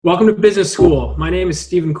Welcome to Business School. My name is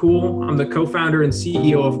Stephen Kuhl. I'm the co-founder and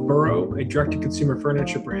CEO of Burrow, a direct-to-consumer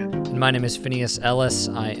furniture brand. And my name is Phineas Ellis.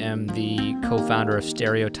 I am the co-founder of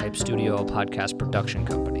Stereotype Studio, a podcast production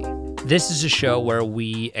company. This is a show where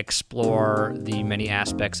we explore the many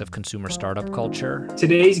aspects of consumer startup culture.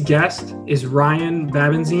 Today's guest is Ryan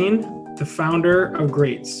Babenzien, the founder of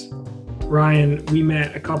Greats. Ryan, we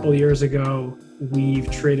met a couple years ago. We've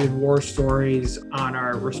traded war stories on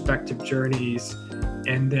our respective journeys.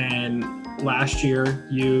 And then last year,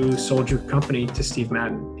 you sold your company to Steve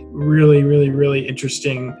Madden. Really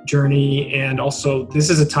interesting journey. And also, this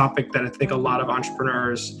is a topic that I think a lot of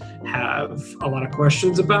entrepreneurs have a lot of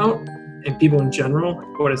questions about, and people in general.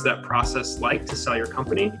 What is that process like to sell your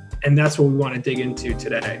company? And that's what we want to dig into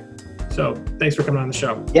today. So thanks for coming on the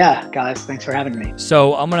show. Yeah, guys, thanks for having me.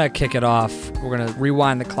 So I'm going to kick it off. We're going to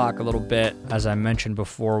rewind the clock a little bit. As I mentioned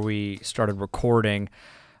before we started recording,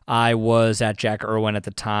 I was at Jack Irwin at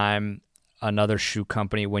the time, another shoe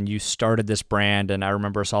company, when you started this brand, and I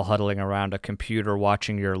remember us all huddling around a computer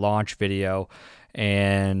watching your launch video.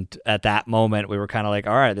 And at that moment, we were kind of like,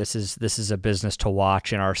 all right, this is a business to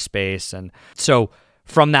watch in our space. And so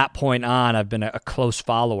from that point on, I've been a close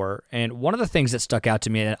follower. And one of the things that stuck out to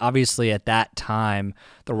me, and obviously at that time,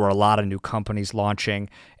 there were a lot of new companies launching,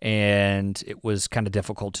 and it was kind of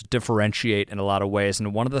difficult to differentiate in a lot of ways.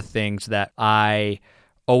 And one of the things that I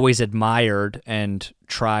always admired and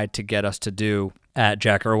tried to get us to do at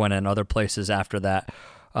Jack Irwin and other places after that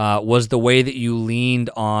was the way that you leaned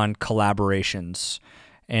on collaborations.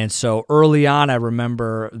 And so early on, I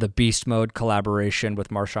remember the Beast Mode collaboration with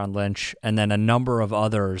Marshawn Lynch, and then a number of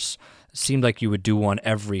others. It seemed like you would do one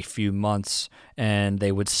every few months, and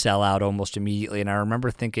they would sell out almost immediately. And I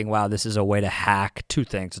remember thinking, wow, this is a way to hack two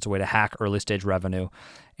things. It's a way to hack early stage revenue,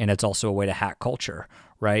 and it's also a way to hack culture,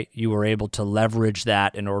 right? You were able to leverage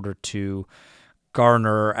that in order to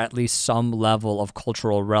garner at least some level of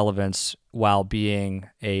cultural relevance while being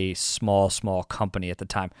a small company at the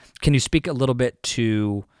time. Can you speak a little bit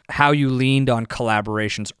to how you leaned on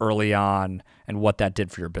collaborations early on and what that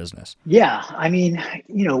did for your business? Yeah, I mean,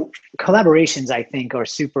 collaborations I think are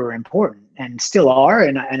super important and still are.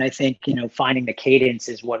 And I think, finding the cadence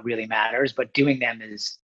is what really matters, but doing them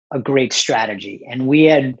is a great strategy. And we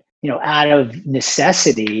had, out of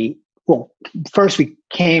necessity, well, first we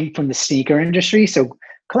came from the sneaker industry. So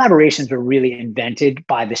collaborations were really invented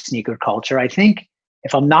by the sneaker culture. I think,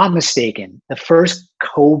 if I'm not mistaken, the first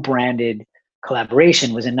co-branded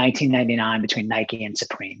collaboration was in 1999 between Nike and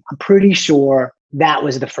Supreme. I'm pretty sure that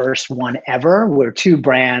was the first one ever where two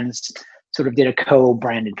brands sort of did a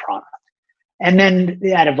co-branded product. And then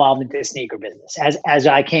that evolved into the sneaker business. As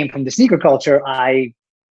I came from the sneaker culture, I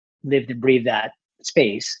lived and breathed that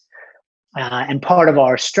space. And part of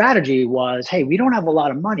our strategy was, hey, we don't have a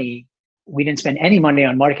lot of money. We didn't spend any money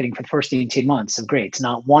on marketing for the first 18 months of Greats,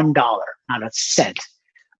 not $1, not a cent.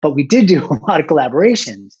 But we did do a lot of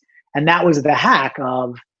collaborations. And that was the hack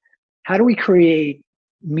of how do we create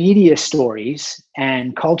media stories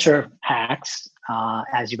and culture hacks,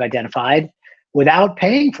 as you've identified, without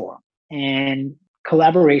paying for them. And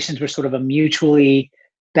collaborations were sort of a mutually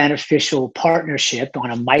beneficial partnership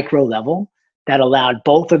on a micro level that allowed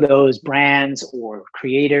both of those brands or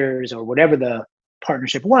creators or whatever the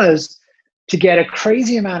partnership was to get a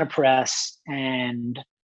crazy amount of press and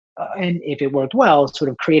if it worked well, sort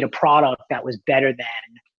of create a product that was better than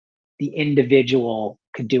the individual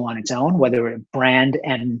could do on its own, whether it brand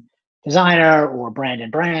and designer or brand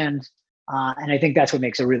and brand. And I think that's what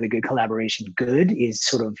makes a really good collaboration good, is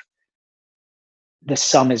sort of the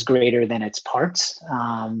sum is greater than its parts.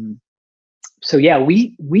 So yeah,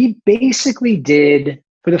 we basically did,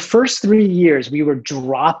 for the first 3 years, we were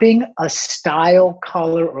dropping a style,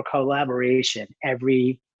 color, or collaboration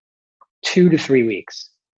every 2 to 3 weeks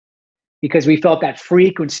because we felt that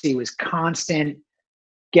frequency was constant,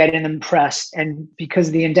 getting them pressed. And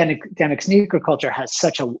because the endemic sneaker culture has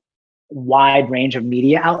such a wide range of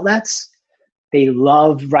media outlets, they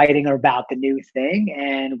love writing about the new thing.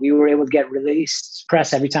 And we were able to get released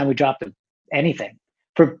press every time we dropped anything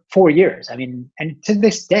for 4 years. I mean, and to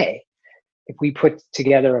this day, if we put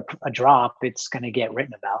together a drop, it's going to get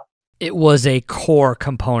written about. It was a core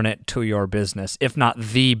component to your business, if not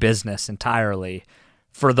the business entirely,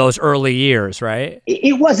 for those early years, right?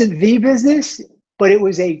 It wasn't the business, but it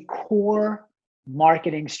was a core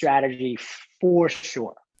marketing strategy for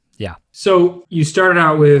sure. Yeah. So you started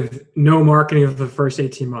out with no marketing for the first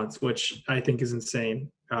 18 months, which I think is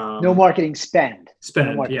insane. No marketing spend. Spend,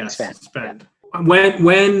 No marketing yes. Spend. Yeah.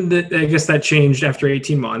 I guess that changed after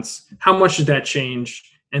 18 months. How much did that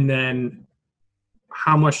change? And then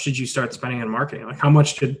how much did you start spending on marketing? Like how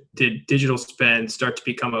much did digital spend start to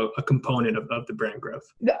become a component of the brand growth?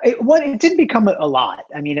 It didn't become a lot.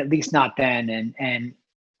 I mean, at least not then. And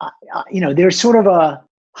there's sort of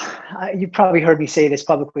you've probably heard me say this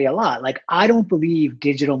publicly a lot. Like, I don't believe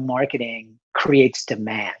digital marketing creates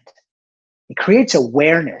demand. It creates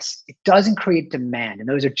awareness. It doesn't create demand. And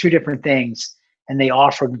those are two different things, and they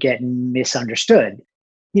often get misunderstood.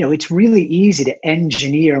 It's really easy to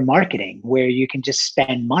engineer marketing where you can just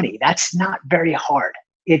spend money. That's not very hard.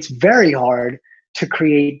 It's very hard to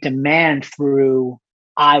create demand through,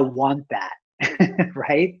 I want that,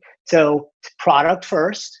 right? So product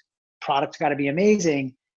first, product's got to be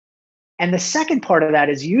amazing. And the second part of that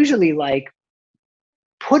is usually like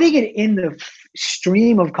putting it in the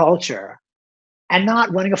stream of culture and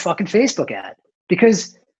not running a fucking Facebook ad.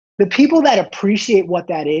 Because the people that appreciate what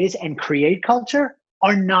that is and create culture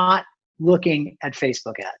are not looking at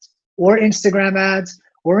Facebook ads or Instagram ads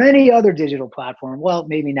or any other digital platform. Well,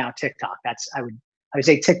 maybe now TikTok. I would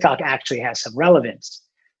say TikTok actually has some relevance,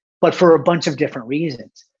 but for a bunch of different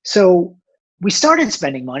reasons. So we started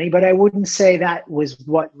spending money, but I wouldn't say that was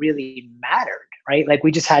what really mattered, right? Like,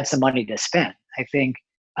 we just had some money to spend. I think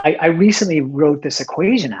I recently wrote this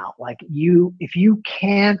equation out. Like, if you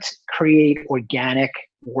can't create organic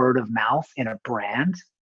word of mouth in a brand,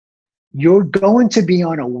 you're going to be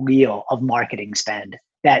on a wheel of marketing spend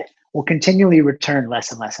that will continually return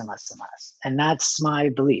less and less and less and less. And that's my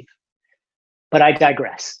belief. But I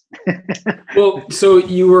digress. Well, so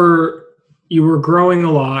you were growing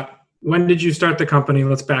a lot. When did you start the company?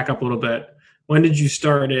 Let's back up a little bit. When did you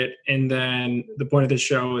start it? And then the point of the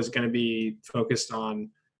show is going to be focused on,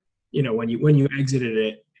 when you exited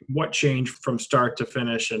it, what changed from start to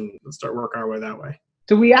finish, and let's start working our way that way.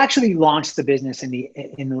 So we actually launched the business in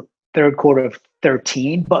the third quarter of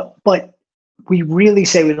 13, but we really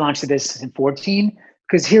say we launched the business in 14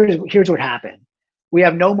 because here's what happened. We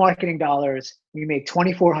have no marketing dollars. We make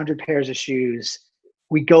 2,400 pairs of shoes.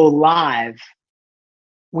 We go live.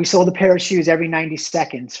 We sold a pair of shoes every 90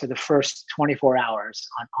 seconds for the first 24 hours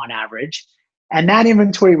on average. And that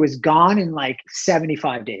inventory was gone in like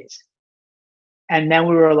 75 days. And then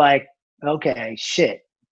we were like, okay, shit.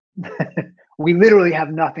 We literally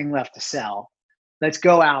have nothing left to sell. Let's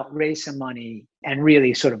go out, raise some money, and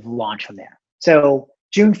really sort of launch from there. So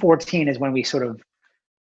June 14 is when we sort of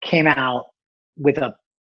came out with a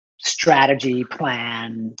strategy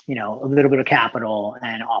plan, a little bit of capital,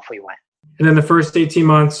 and off we went. And then the first 18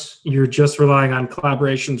 months, you're just relying on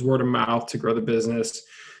collaborations, word of mouth to grow the business.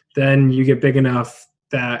 Then you get big enough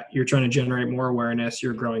that you're trying to generate more awareness,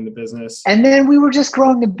 you're growing the business. And then we were just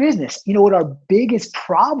growing the business. What our biggest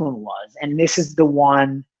problem was, and this is the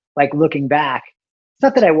one, like, looking back, it's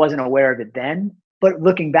not that I wasn't aware of it then, but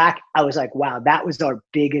looking back, I was like, wow, that was our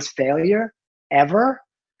biggest failure ever.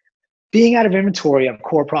 Being out of inventory of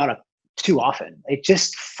core product too often. It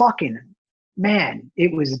just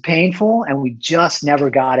it was painful, and we just never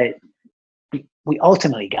got it. We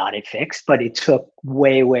ultimately got it fixed, but it took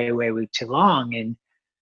way, way, way, way too long. And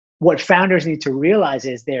what founders need to realize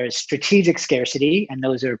is there's strategic scarcity, and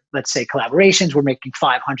those are, let's say, collaborations. We're making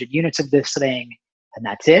 500 units of this thing, and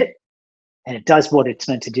that's it. And it does what it's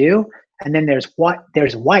meant to do. And then there's white.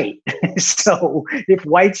 So if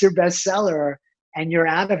white's your best seller and you're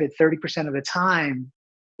out of it 30% of the time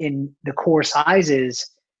in the core sizes,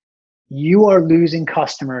 you are losing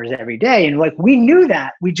customers every day. And like, we knew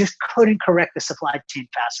that, we just couldn't correct the supply chain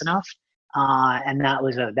fast enough. And that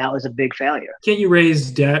was a big failure. Can't you raise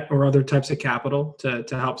debt or other types of capital to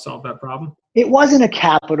help solve that problem? It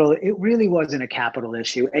really wasn't a capital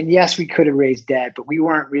issue. And yes, we could have raised debt, but we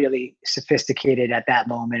weren't really sophisticated at that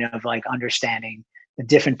moment of like understanding the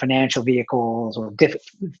different financial vehicles or different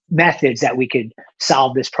methods that we could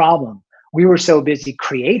solve this problem. We were so busy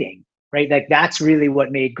creating, right? Like, that's really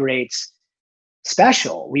what made Greats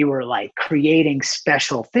special. We were like creating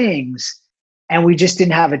special things, and we just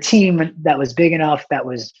didn't have a team that was big enough that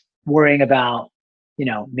was worrying about,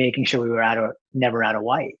 making sure we were never out of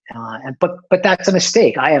white. But that's a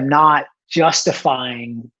mistake. I am not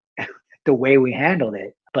justifying the way we handled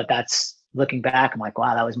it, but that's, looking back, I'm like,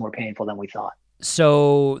 wow, that was more painful than we thought.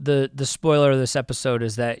 So the spoiler of this episode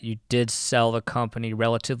is that you did sell the company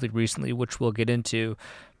relatively recently, which we'll get into.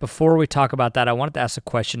 Before we talk about that, I wanted to ask a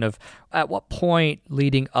question of, at what point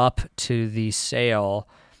leading up to the sale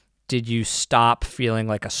did you stop feeling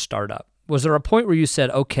like a startup? Was there a point where you said,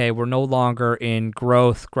 okay, we're no longer in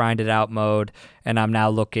growth, grind it out mode, and I'm now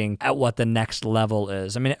looking at what the next level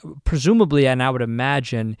is? I mean, presumably, and I would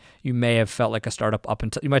imagine you may have felt like a startup up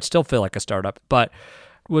until, you might still feel like a startup, but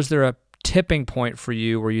was there a tipping point for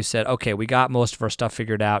you where you said, okay, we got most of our stuff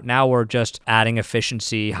figured out. Now we're just adding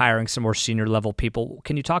efficiency, hiring some more senior level people.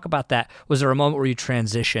 Can you talk about that? Was there a moment where you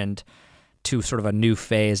transitioned to sort of a new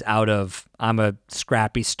phase out of, I'm a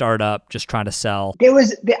scrappy startup just trying to sell?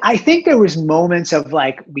 I think there was moments of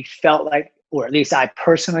like, we felt like, or at least I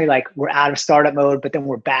personally, like we're out of startup mode, but then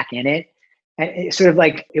we're back in it. And it sort of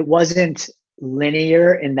like, it wasn't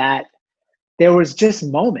linear in that there was just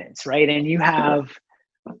moments, right? And you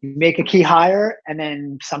make a key hire and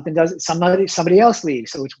then somebody else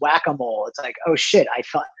leaves. So it's whack-a-mole. It's like, oh shit, I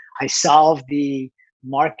thought I solved the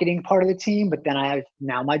marketing part of the team, but then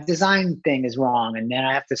now my design thing is wrong. And then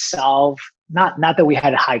I have to solve, not that we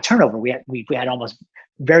had a high turnover. We had almost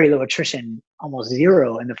very low attrition, almost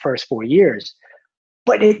zero in the first 4 years,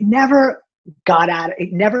 but it never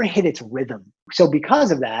it never hit its rhythm. So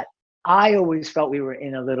because of that, I always felt we were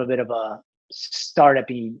in a little bit of a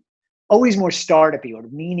startup-y, always more startup-y or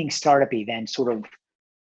meaning startup-y than sort of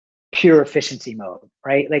pure efficiency mode,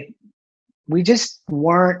 right? Like we just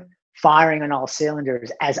weren't firing on all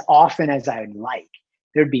cylinders as often as I would like.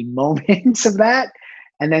 There'd be moments of that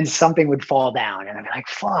and then something would fall down and I'd be like,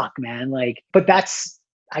 fuck, man. Like, but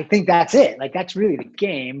I think that's it. Like, that's really the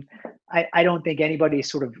game. I don't think anybody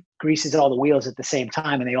sort of greases all the wheels at the same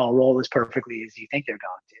time and they all roll as perfectly as you think they're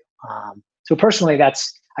going to. So personally,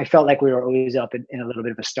 I felt like we were always up in a little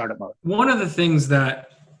bit of a startup mode. One of the things that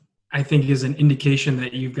I think is an indication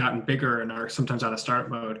that you've gotten bigger and are sometimes out of startup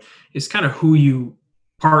mode is kind of who you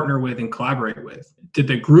partner with and collaborate with. Did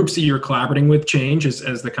the groups that you're collaborating with change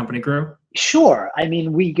as the company grew? Sure. I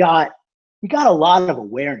mean, we got a lot of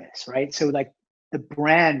awareness, right? So like the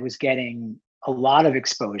brand was getting a lot of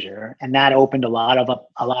exposure and that opened a lot of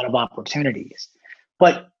opportunities.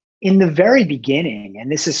 But in the very beginning,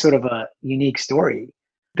 and this is sort of a unique story,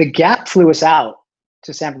 the Gap flew us out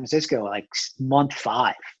to San Francisco like month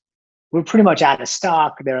 5. We're pretty much out of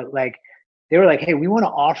stock. They were like, hey, we want to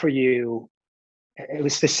offer you, it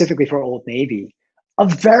was specifically for Old Navy, a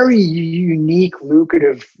very unique,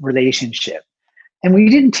 lucrative relationship. And we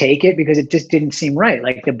didn't take it because it just didn't seem right.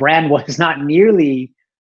 Like the brand was not nearly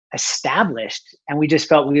established. And we just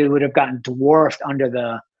felt we would have gotten dwarfed under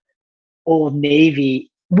the Old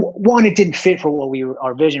Navy. One, it didn't fit for what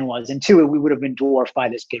our vision was. And two, we would have been dwarfed by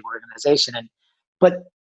this big organization. But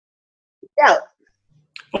yeah.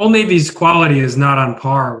 Old Navy's quality is not on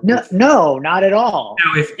par. No, not at all.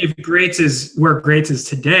 Now, if Greats is where Greats is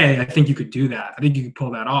today, I think you could do that. I think you could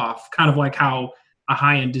pull that off. Kind of like how a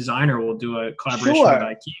high-end designer will do a collaboration with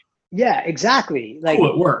IKEA. Yeah, exactly. Like, cool,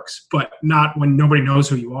 it works, but not when nobody knows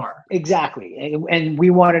who you are. Exactly. And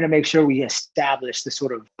we wanted to make sure we established the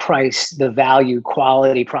sort of price, the value,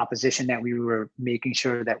 quality proposition that we were making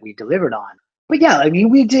sure that we delivered on. But yeah, I mean,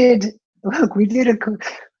 we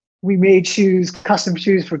made custom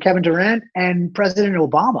shoes for Kevin Durant and President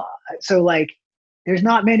Obama. So like, there's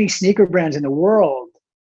not many sneaker brands in the world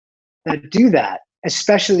that do that,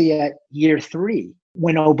 especially at year 3.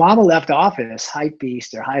 When Obama left office,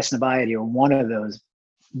 Hypebeast or Highsnobiety or one of those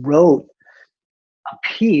wrote a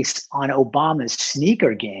piece on Obama's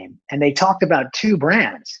sneaker game. And they talked about 2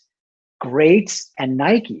 brands, Greats and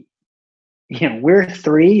Nike. You know, we're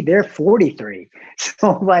 3, they're 43.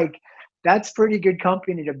 So like, that's pretty good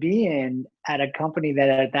company to be in at a company that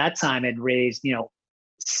at that time had raised,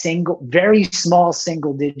 very small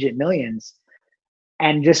single-digit millions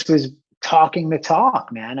and just was talking the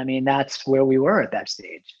talk, man. I mean, that's where we were at that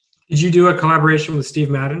stage. Did you do a collaboration with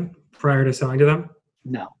Steve Madden prior to selling to them?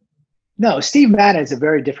 No, Steve Madden is a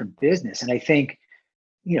very different business. And I think,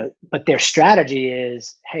 but their strategy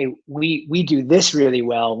is, hey, we do this really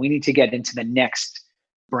well. We need to get into the next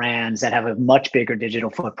brands that have a much bigger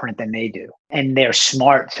digital footprint than they do. And they're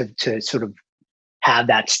smart to sort of have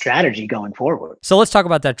that strategy going forward. So let's talk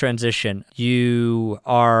about that transition. You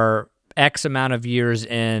are X amount of years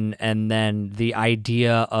in, and then the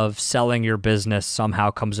idea of selling your business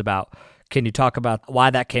somehow comes about. Can you talk about why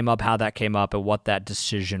that came up, how that came up, and what that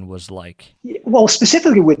decision was like? Well,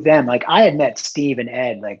 specifically with them, like I had met Steve and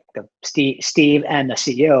Ed, like Steve and the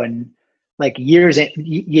CEO, and like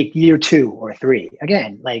year 2 or 3.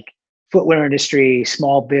 Again, like footwear industry,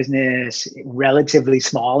 small business, relatively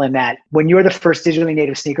small in that when you're the first digitally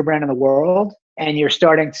native sneaker brand in the world, and you're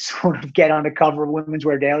starting to sort of get on the cover of Women's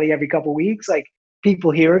Wear Daily every couple of weeks, like people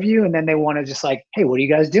hear of you and then they want to just like, hey, what are you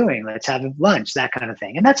guys doing? Let's have lunch, that kind of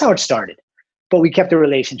thing. And that's how it started. But we kept the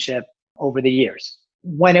relationship over the years.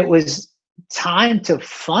 When it was time to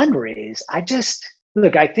fundraise, I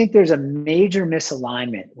think there's a major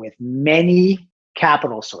misalignment with many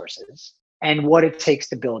capital sources and what it takes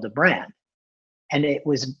to build a brand. And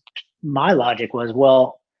my logic was,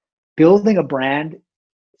 well, building a brand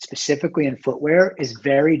specifically in footwear is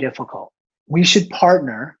very difficult. We should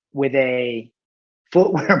partner with a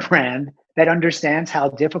footwear brand that understands how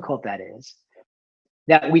difficult that is,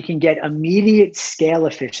 that we can get immediate scale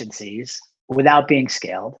efficiencies without being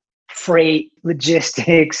scaled, freight,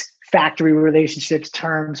 logistics, factory relationships,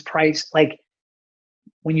 terms, price. Like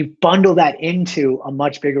when you bundle that into a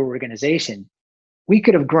much bigger organization, we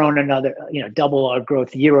could have grown another, double our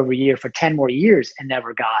growth year over year for 10 more years and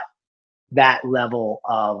never got that level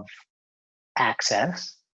of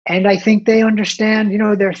access. And I think they understand,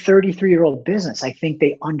 they're 33-year-old business. I think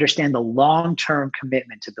they understand the long-term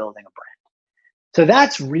commitment to building a brand. So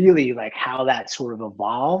that's really like how that sort of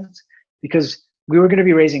evolved, because we were going to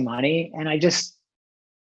be raising money and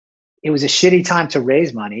it was a shitty time to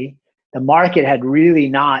raise money. The market had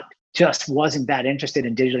really wasn't that interested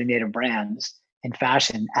in digitally native brands in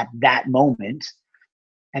fashion at that moment.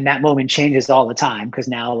 And that moment changes all the time, because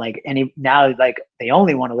now they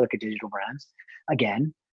only want to look at digital brands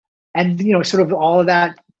again. And sort of all of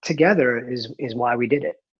that together is why we did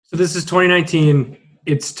it. So this is 2019.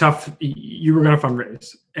 It's tough. You were going to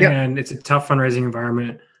fundraise, and It's a tough fundraising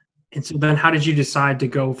environment. And so then how did you decide to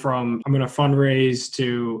go from I'm going to fundraise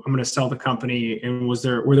to I'm going to sell the company? And were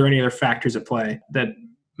there any other factors at play that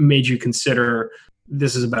made you consider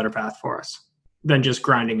this is a better path for us than just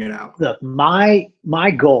grinding it out? Look, my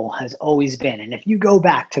goal has always been, and if you go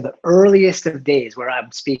back to the earliest of days where I'm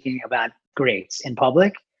speaking about Greats in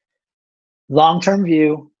public, long-term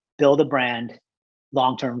view, build a brand,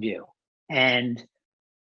 long-term view. And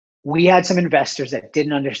we had some investors that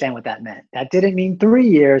didn't understand what that meant. That didn't mean 3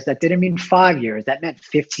 years. That didn't mean 5 years. That meant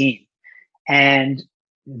 15. And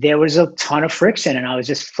there was a ton of friction, and I was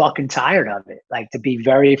just fucking tired of it. Like, to be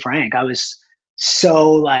very frank, I was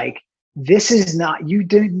so like, this is not, you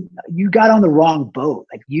got on the wrong boat.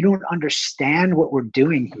 Like, you don't understand what we're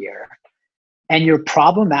doing here. And you're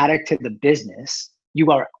problematic to the business.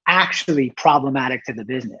 You are actually problematic to the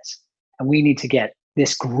business. And we need to get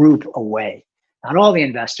this group away. Not all the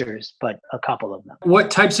investors, but a couple of them. What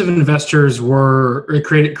types of investors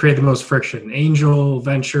create the most friction? Angel,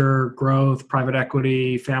 venture, growth, private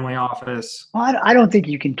equity, family office? Well, I don't think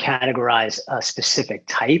you can categorize a specific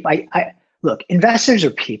type. Look, investors are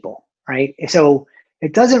people, right? So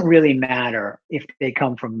it doesn't really matter if they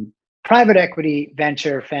come from private equity,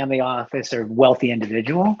 venture, family office, or wealthy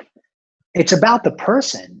individual. It's about the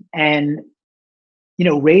person. And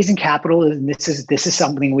raising capital, and this is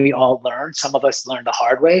something we all learn. Some of us learn the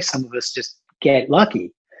hard way. Some of us just get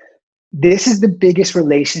lucky. This is the biggest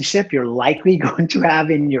relationship you're likely going to have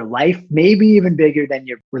in your life, maybe even bigger than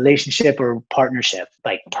your relationship or partnership,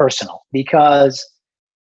 like personal, because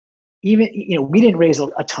even, we didn't raise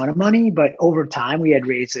a ton of money, but over time we had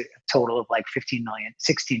raised a total of like $15 million,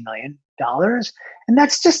 $16 million. And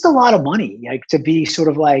that's just a lot of money, like, to be sort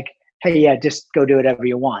of like, hey, yeah, just go do whatever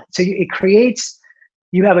you want. So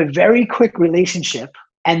you have a very quick relationship,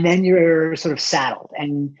 and then you're sort of saddled,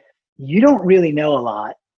 and you don't really know a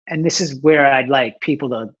lot. And this is where I'd like people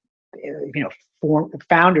to,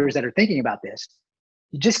 founders that are thinking about this,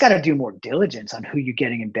 you just got to do more diligence on who you're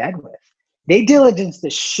getting in bed with. They diligence the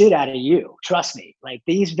shit out of you. Trust me. Like,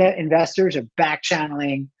 these investors are back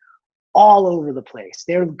channeling all over the place.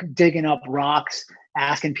 They're digging up rocks,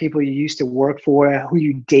 asking people you used to work for, who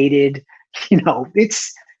you dated.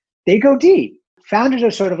 They go deep. Founders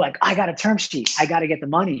are sort of like, I got a term sheet. I got to get the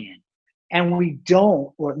money in. And we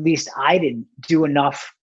don't, or at least I didn't do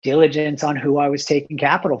enough diligence on who I was taking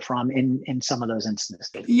capital from in some of those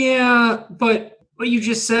instances. Yeah, but what you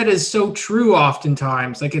just said is so true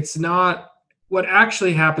oftentimes. Like, it's not what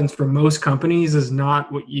actually happens for most companies is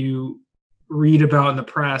not what you read about in the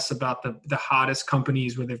press about the hottest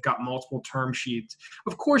companies where they've got multiple term sheets.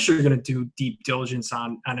 Of course, you're going to do deep diligence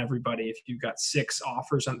on everybody if you've got 6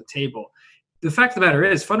 offers on the table. The fact of the matter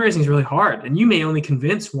is fundraising is really hard, and you may only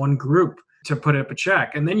convince one group to put up a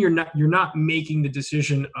check, and then you're not making the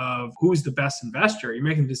decision of who's the best investor. You're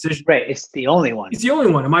making the decision. Right. It's the only one. It's the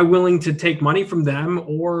only one. Am I willing to take money from them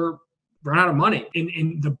or run out of money?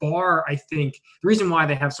 In the bar, I think the reason why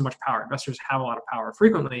they have so much power, investors have a lot of power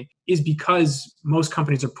frequently, is because most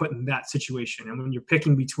companies are put in that situation. And when you're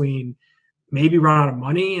picking between maybe run out of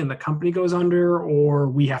money and the company goes under, or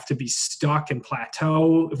we have to be stuck and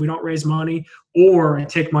plateau if we don't raise money, or I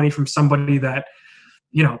take money from somebody that,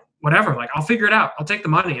 whatever, like, I'll figure it out. I'll take the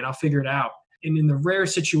money and I'll figure it out. And in the rare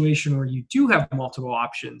situation where you do have multiple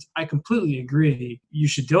options, I completely agree. You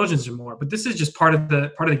should diligence it more, but this is just part of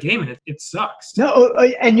the game, and it sucks. No,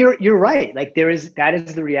 and you're right. Like, that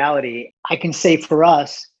is the reality. I can say for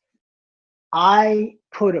us, I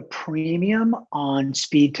put a premium on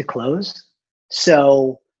speed to close.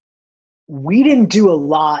 So we didn't do a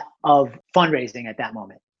lot of fundraising at that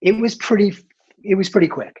moment. It was pretty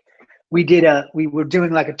quick. We were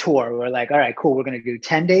doing like a tour. We're like, all right, cool. We're going to do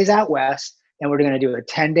 10 days out West and we're going to do a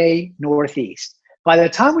 10-day Northeast. By the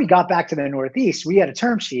time we got back to the Northeast, we had a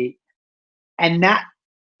term sheet, and that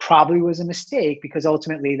probably was a mistake because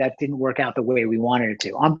ultimately that didn't work out the way we wanted it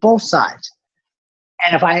to on both sides.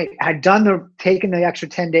 And if I had taken the extra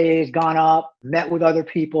 10 days, gone up, met with other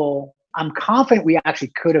people, I'm confident we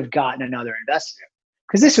actually could have gotten another investor,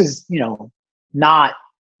 because this was,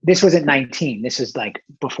 this wasn't 19. This was like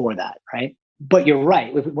before that, right? But you're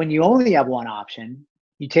right. When you only have one option,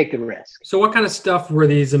 you take the risk. So what kind of stuff were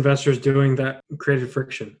these investors doing that created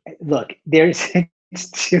friction? Look, there's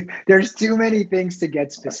too many things to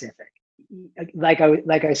get specific. Like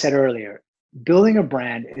I said earlier, building a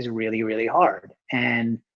brand is really, really hard,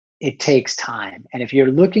 and it takes time. And if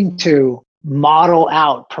you're looking to model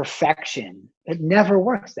out perfection, it never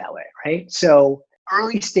works that way, right? So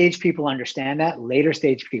early stage people understand that, later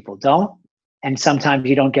stage people don't. And sometimes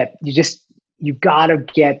you got to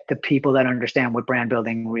get the people that understand what brand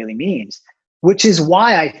building really means, which is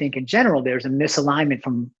why I think in general, there's a misalignment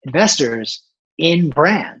from investors in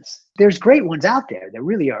brands. There's great ones out there. There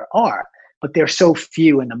really are, but they're so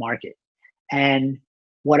few in the market. And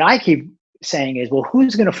what I keep saying is, well,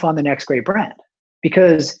 who's going to fund the next great brand?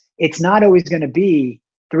 Because it's not always going to be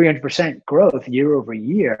 300% growth year over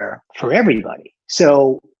year for everybody.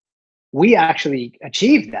 So we actually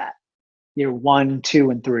achieved that year 1,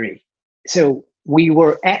 2, and 3. So we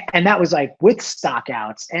were, and that was like with stock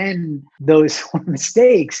outs and those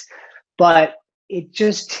mistakes, but it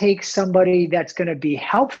just takes somebody that's going to be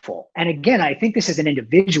helpful. And again, I think this is an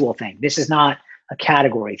individual thing. This is not a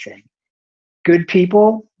category thing. Good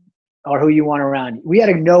people are who you want around you. We had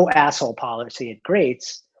a no asshole policy at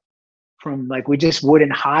Greats. From like, we just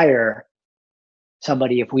wouldn't hire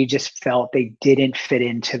somebody if we just felt they didn't fit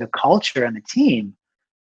into the culture and the team.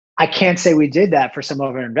 I can't say we did that for some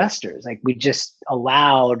of our investors. Like, we just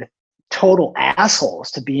allowed total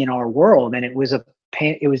assholes to be in our world, and it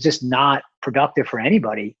was just not productive for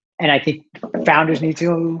anybody. And I think founders need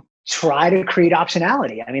to try to create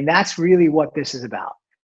optionality. I mean, that's really what this is about.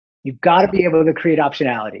 You've got to be able to create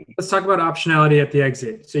optionality. Let's talk about optionality at the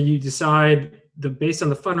exit. So you decide, based on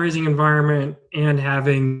the fundraising environment and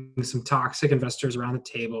having some toxic investors around the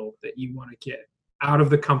table, that you want to get out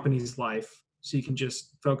of the company's life so you can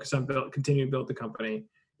just focus on continue to build the company.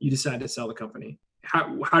 You decide to sell the company.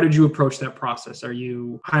 How did you approach that process? Are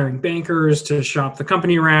you hiring bankers to shop the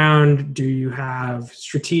company around? Do you have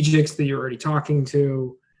strategics that you're already talking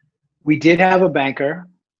to? We did have a banker.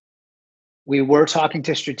 We were talking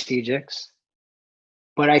to strategics,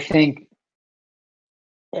 but I think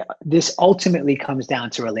this ultimately comes down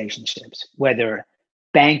to relationships, whether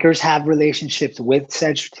bankers have relationships with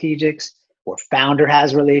said strategics or founder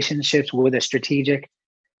has relationships with a strategic.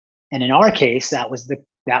 And in our case, that was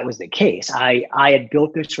the case. I had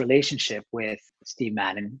built this relationship with Steve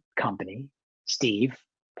Madden Company, Steve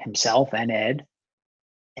himself and Ed.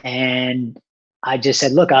 And I just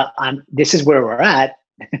said, look, this is where we're at.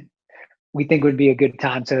 We think it would be a good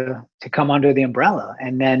time to come under the umbrella.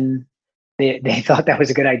 And then they thought that was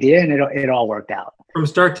a good idea, and it all worked out. From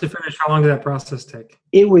start to finish, how long did that process take?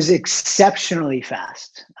 It was exceptionally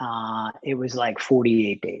fast. It was like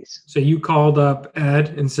 48 days. So you called up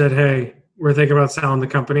Ed and said, hey, we're thinking about selling the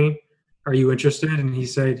company. Are you interested? And he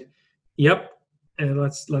said, yep. And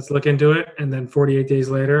let's look into it. And then 48 days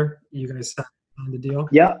later, you guys signed on the deal.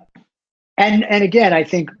 Yeah. And again, I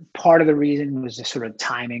think part of the reason was the sort of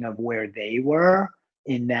timing of where they were,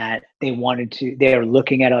 in that they were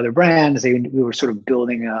looking at other brands. We were sort of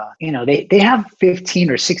building they have 15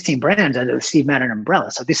 or 16 brands under the Steve Madden umbrella.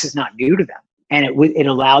 So this is not new to them. And it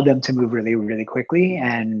allowed them to move really, really quickly.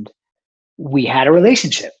 And we had a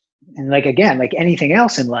relationship. And like anything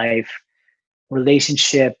else in life,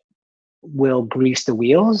 relationship will grease the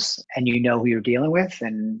wheels, and you know who you're dealing with.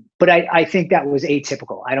 But I think that was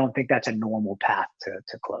atypical. I don't think that's a normal path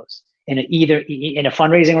to close either in a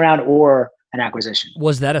fundraising round or an acquisition.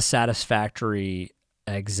 Was that a satisfactory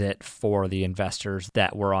exit for the investors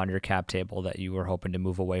that were on your cap table that you were hoping to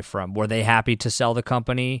move away from? Were they happy to sell the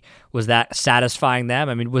company? Was that satisfying them?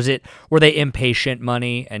 I mean, were they impatient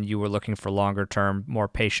money and you were looking for longer term, more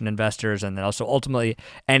patient investors? And then also ultimately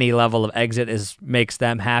any level of exit makes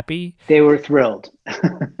them happy? They were thrilled.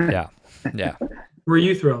 Yeah. Were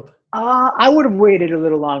you thrilled? I would have waited a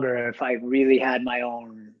little longer if I really had my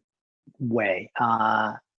own way.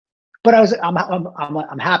 But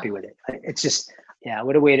I'm happy with it. It's just, I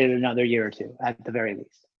would have waited another year or two at the very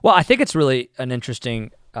least. Well, I think it's really an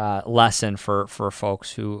interesting lesson for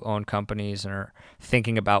folks who own companies and are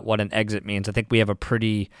thinking about what an exit means. I think we have a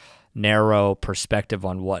pretty narrow perspective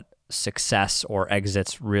on what success or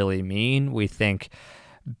exits really mean. We think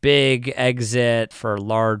big exit for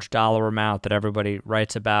large dollar amount that everybody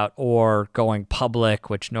writes about, or going public,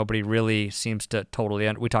 which nobody really seems to totally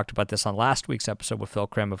we talked about this on last week's episode with Phil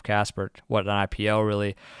Krim of Casper, what an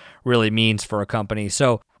IPO really means for a company.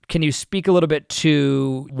 So can you speak a little bit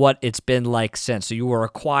to what it's been like since? So you were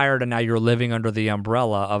acquired and now you're living under the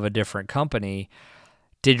umbrella of a different company.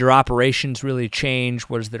 Did your operations really change?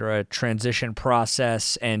 Was there a transition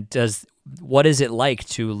process? And what is it like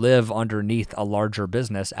to live underneath a larger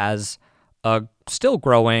business as a still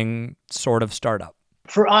growing sort of startup?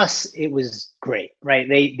 For us, it was great, right?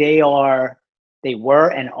 They were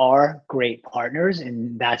and are great partners,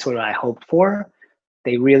 and that's what I hoped for.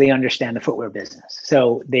 They really understand the footwear business.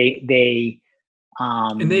 So they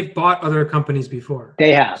and they've bought other companies before.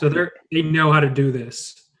 They have. So they know how to do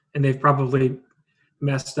this, and they've probably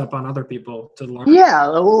messed up on other people to learn. Yeah,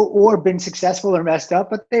 or been successful or messed up,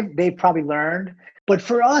 but they've probably learned. But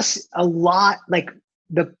for us, a lot, like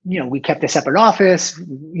we kept a separate office.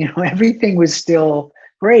 Everything was still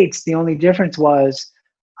great. The only difference was,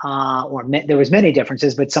 there was many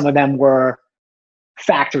differences, but some of them were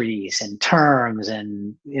factories and terms,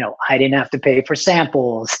 and I didn't have to pay for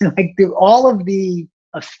samples. All of the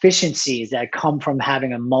efficiencies that come from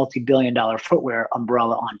having a multi-billion-dollar footwear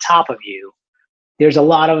umbrella on top of you. There's a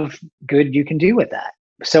lot of good you can do with that.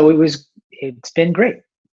 So it's been great.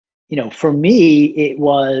 For me, it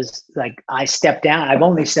was like I stepped down. I've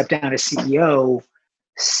only stepped down as CEO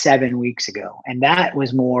 7 weeks ago. And that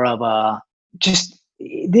was more of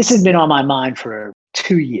this has been on my mind for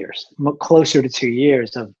 2 years, closer to 2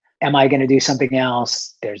 years of, am I going to do something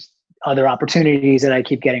else? There's other opportunities that I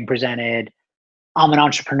keep getting presented. I'm an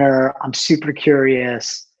entrepreneur. I'm super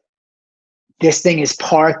curious. This thing is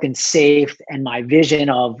parked and safe, and my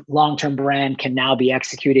vision of long-term brand can now be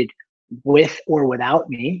executed with or without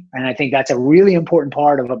me. And I think that's a really important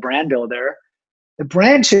part of a brand builder. The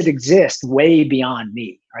brand should exist way beyond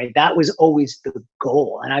me, right? That was always the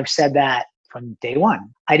goal. And I've said that from day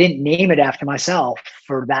one. I didn't name it after myself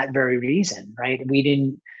for that very reason, right?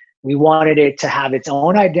 We wanted it to have its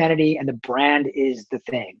own identity, and the brand is the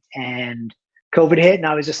thing. And COVID hit, and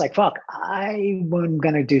I was just like, fuck, I'm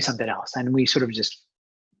going to do something else. And we sort of just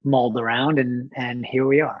mulled around, and here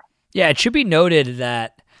we are. Yeah, it should be noted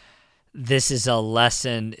that this is a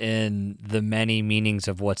lesson in the many meanings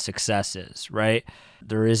of what success is, right?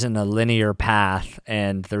 There isn't a linear path,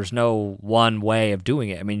 and there's no one way of doing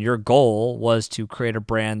it. I mean, your goal was to create a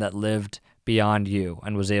brand that lived beyond you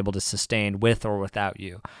and was able to sustain with or without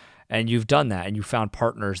you. And you've done that, and you found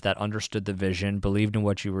partners that understood the vision, believed in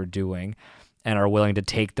what you were doing, and are willing to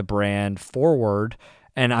take the brand forward.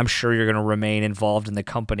 And I'm sure you're going to remain involved in the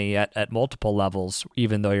company at multiple levels,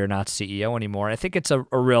 even though you're not CEO anymore. I think it's a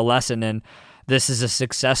real lesson, and this is a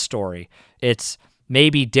success story. It's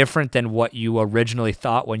maybe different than what you originally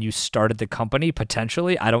thought when you started the company,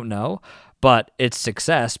 potentially. I don't know. But it's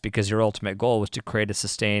success because your ultimate goal was to create a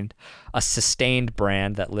sustained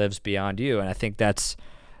brand that lives beyond you. And I think that's,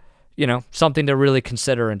 something to really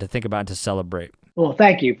consider and to think about and to celebrate. Well,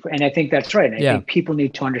 thank you. And I think that's right. I think people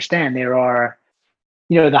need to understand there are,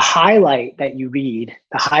 the highlight that you read,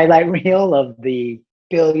 the highlight reel of the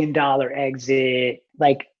 $1 billion exit,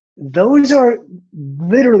 like those are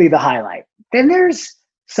literally the highlight. Then there's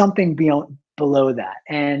something below that.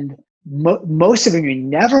 And most of them you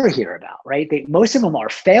never hear about, right? Most of them are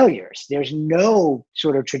failures. There's no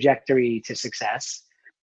sort of trajectory to success.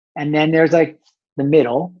 And then there's like the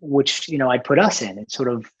middle, which, I'd put us in. It's sort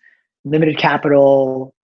of limited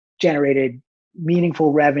capital, generated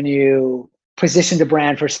meaningful revenue, positioned the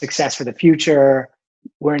brand for success for the future.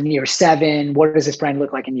 We're in year 7. What does this brand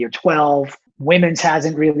look like in year 12? Women's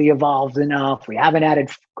hasn't really evolved enough. We haven't added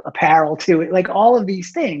apparel to it, like all of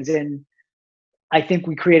these things. And I think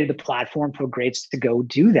we created the platform for Greats to go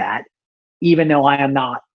do that, even though I am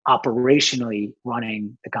not operationally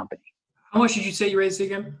running the company. How much did you say you raised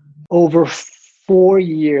again? Over 4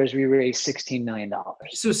 years, we raised $16 million.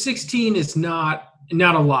 So 16 is not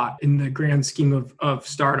a lot in the grand scheme of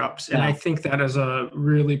startups. And I think that is a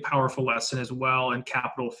really powerful lesson as well in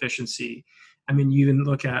capital efficiency. I mean, you even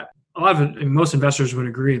look at most investors would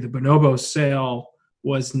agree the Bonobo sale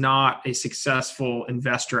was not a successful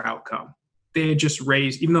investor outcome. They had just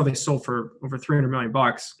raised, even though they sold for over $300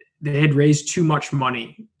 million, they had raised too much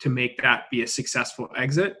money to make that be a successful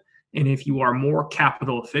exit. And if you are more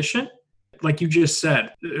capital efficient, like you just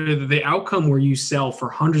said, the outcome where you sell for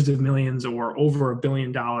hundreds of millions or over $1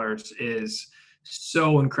 billion is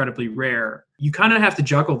so incredibly rare. you kind of have to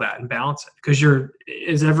juggle that and balance it, because you're,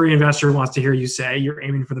 as every investor wants to hear you say, you're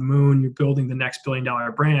aiming for the moon, you're building the next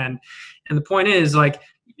billion-dollar brand. And the point is, like,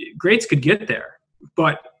 Greats could get there,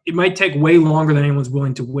 but it might take way longer than anyone's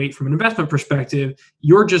willing to wait from an investment perspective.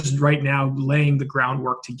 You're just right now laying the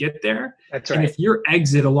groundwork to get there. That's right. And if your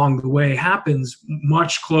exit along the way happens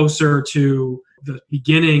much closer to the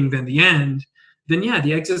beginning than the end, then yeah,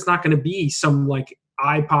 the exit's not going to be some like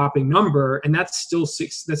eye-popping number, and that's still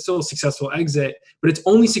a successful exit, but it's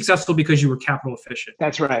only successful because you were capital efficient.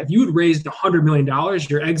 That's right. If you had raised $100 million,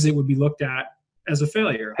 your exit would be looked at as a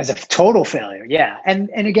failure. As a total failure, yeah. And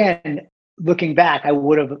again, looking back, I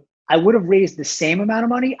would have raised the same amount of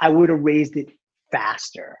money. I would have raised it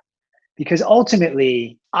faster, because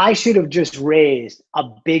ultimately I should have just raised a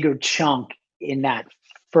bigger chunk in that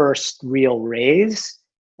first real raise,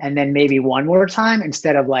 and then maybe one more time,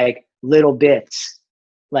 instead of like little bits,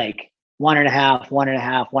 like 1.5,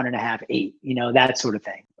 1.5, 1.5, 8, that sort of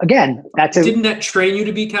thing. Again, didn't that train you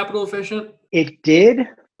to be capital efficient? It did,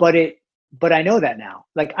 but I know that now.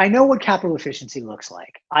 Like, I know what capital efficiency looks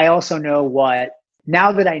like. I also know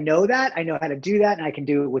now that I know that, I know how to do that, and I can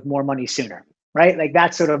do it with more money sooner, right? Like,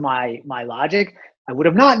 that's sort of my logic. I would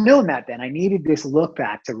have not known that then. I needed this look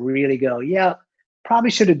back to really go, yeah,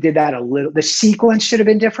 probably should have did that a little. The sequence should have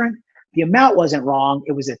been different. The amount wasn't wrong.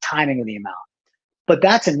 It was the timing of the amount. But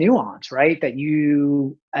that's a nuance, right? That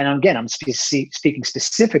and again, I'm speaking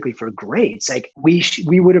specifically for Greats. Like, we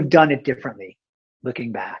would have done it differently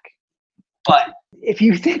looking back. But if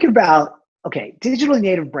you think about, okay, digitally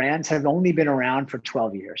native brands have only been around for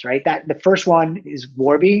 12 years, right? That the first one is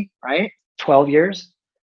Warby, right? 12 years.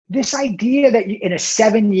 This idea that in a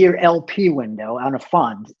 7-year LP window on a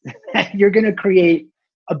fund, you're going to create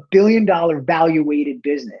a $1 billion value-weighted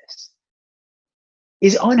business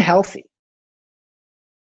is unhealthy,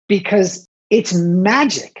 because it's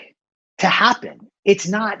magic to happen. It's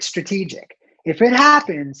not strategic. If it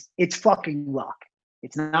happens, it's fucking luck.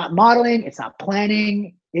 It's not modeling. It's not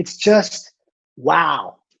planning. It's just,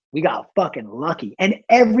 wow, we got fucking lucky. And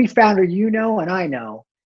every founder and I know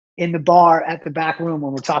in the bar at the back room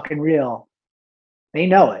when we're talking real, they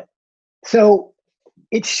know it. So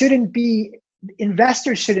it shouldn't be,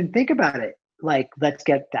 investors shouldn't think about it like, let's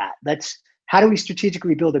get that. How do we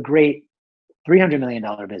strategically build a great $300 million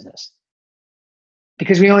business?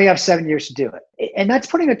 Because we only have 7 years to do it. And that's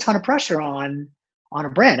putting a ton of pressure on a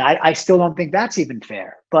brand. I still don't think that's even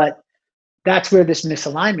fair, but that's where this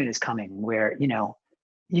misalignment is coming, where,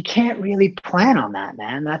 you can't really plan on that,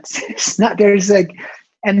 man. It's not,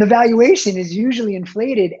 and the valuation is usually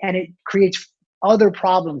inflated, and it creates other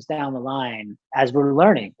problems down the line, as we're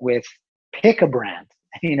learning with pick a brand.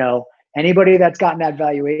 Anybody that's gotten that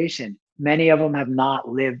valuation, many of them have not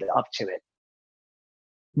lived up to it.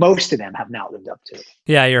 Most of them have not lived up to it.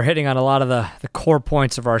 Yeah, you're hitting on a lot of the core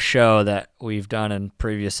points of our show that we've done in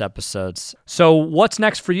previous episodes. So what's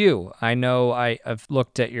next for you? I know I've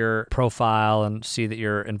looked at your profile and see that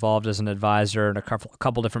you're involved as an advisor in a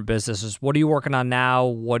couple different businesses. What are you working on now?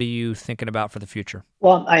 What are you thinking about for the future?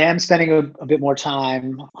 Well, I am spending a bit more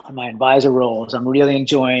time on my advisor roles. I'm really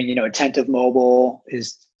enjoying, Attentive Mobile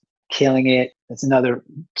is killing it. It's another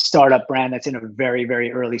startup brand that's in a very, very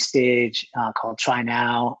early stage called Try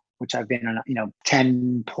Now, which I've been on,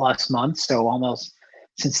 10 plus months. So almost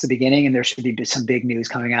since the beginning, and there should be some big news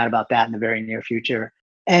coming out about that in the very near future.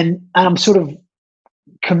 And I'm sort of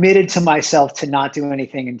committed to myself to not do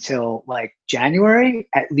anything until like January,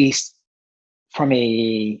 at least from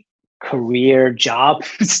a career job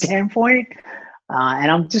standpoint. And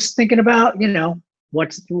I'm just thinking about,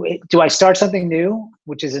 do I start something new,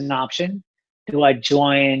 which is an option? Do I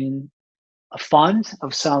join a fund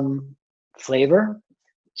of some flavor?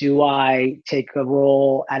 Do I take a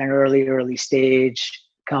role at an early stage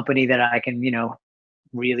company that I can,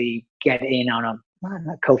 really get in on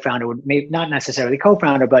a co-founder, maybe not necessarily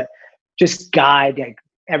co-founder, but just guide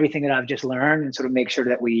everything that I've just learned and sort of make sure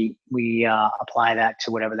that we apply that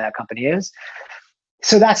to whatever that company is.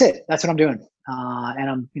 So that's it. That's what I'm doing.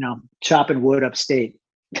 And I'm, chopping wood upstate.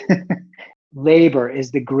 Labor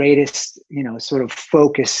is the greatest, sort of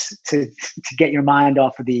focus to get your mind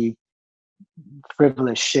off of the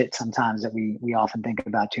frivolous shit sometimes that we often think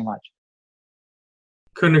about too much.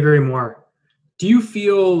 Couldn't agree more. Do you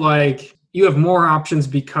feel like you have more options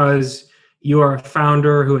because you are a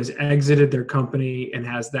founder who has exited their company and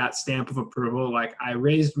has that stamp of approval? Like, I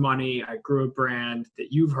raised money, I grew a brand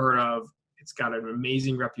that you've heard of, it's got an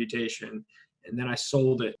amazing reputation, and then I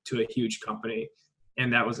sold it to a huge company,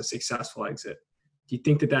 and that was a successful exit. Do you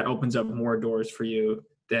think that opens up more doors for you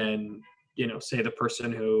than, say, the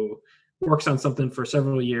person who works on something for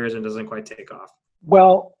several years and doesn't quite take off?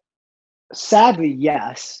 Well, sadly,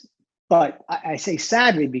 yes. But I say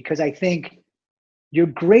sadly because I think your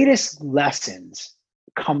greatest lessons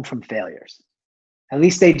come from failures. At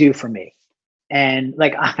least they do for me. And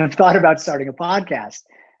like, I've thought about starting a podcast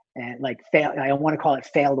and like fail. I want to call it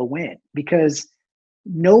fail to win, because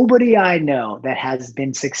nobody I know that has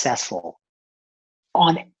been successful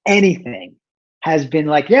on anything has been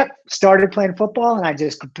like, yep, started playing football and I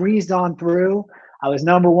just breezed on through. I was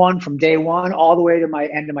number one from day one all the way to my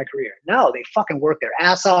end of my career. No, they fucking worked their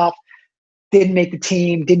ass off, didn't make the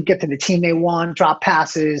team, didn't get to the team they won, dropped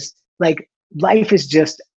passes. Like, life is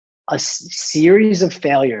just a series of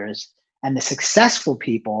failures, and the successful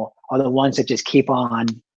people are the ones that just keep on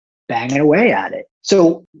banging away at it.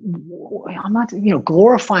 So I'm not,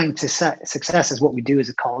 glorifying success is what we do as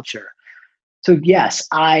a culture. So yes,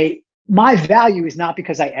 my value is not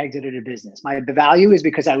because I exited a business. My value is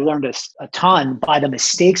because I learned a ton by the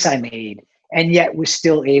mistakes I made, and yet was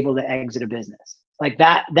still able to exit a business. Like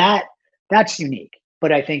that's unique.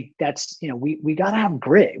 But I think that's, we got to have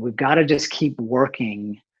grit. We've got to just keep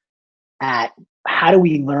working at how do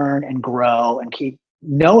we learn and grow and keep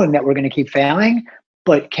knowing that we're going to keep failing,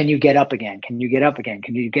 but can you get up again? Can you get up again?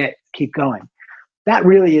 Can you keep going? That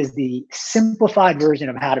really is the simplified version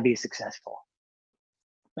of how to be successful.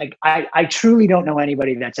 Like, I truly don't know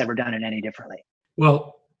anybody that's ever done it any differently.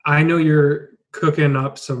 Well, I know you're cooking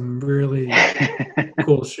up some really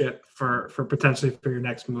cool shit for potentially for your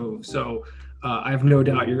next move. So I have no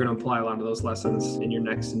doubt you're going to apply a lot of those lessons in your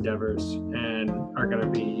next endeavors and are going to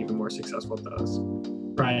be even more successful at those.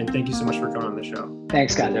 Brian, thank you so much for coming on the show.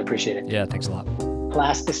 Thanks, guys. I appreciate it. Yeah, thanks a lot.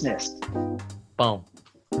 Class dismissed. Boom.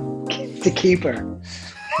 It's a keeper.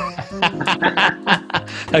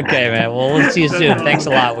 Okay, man. Well, we'll see you soon. Thanks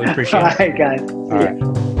a lot. We appreciate it. All right, guys. All right.